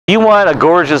You want a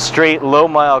gorgeous, straight,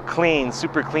 low-mile, clean,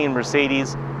 super clean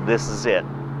Mercedes? This is it.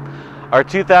 Our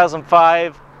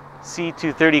 2005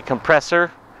 C230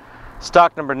 Compressor,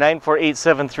 stock number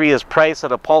 94873, is priced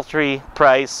at a paltry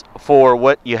price for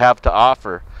what you have to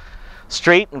offer.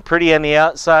 Straight and pretty on the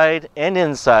outside and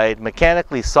inside,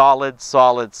 mechanically solid.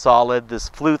 This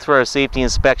flew through our safety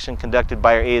inspection conducted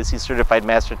by our ASE certified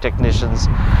master technicians.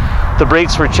 The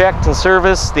brakes were checked and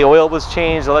serviced, the oil was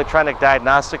changed, electronic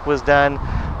diagnostic was done.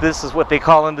 This is what they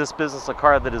call in this business a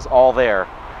car that is all there.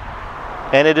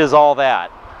 And it is all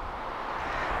that.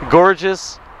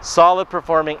 Gorgeous, solid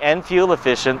performing, and fuel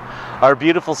efficient. Our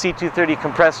beautiful C230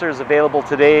 compressor is available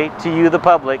today to you, the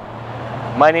public.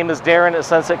 My name is Darren at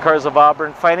Sunset Cars of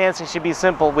Auburn. Financing should be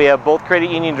simple. We have both credit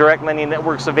union direct lending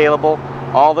networks available,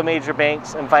 all the major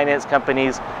banks and finance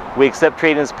companies. We accept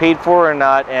trade-ins paid for or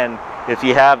not, and if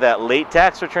you have that late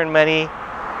tax return money,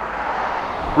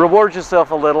 reward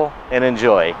yourself a little and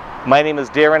enjoy. My name is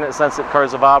Darren at Sunset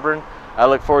Cars of Auburn. I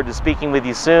look forward to speaking with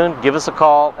you soon. Give us a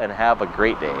call and have a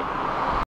great day.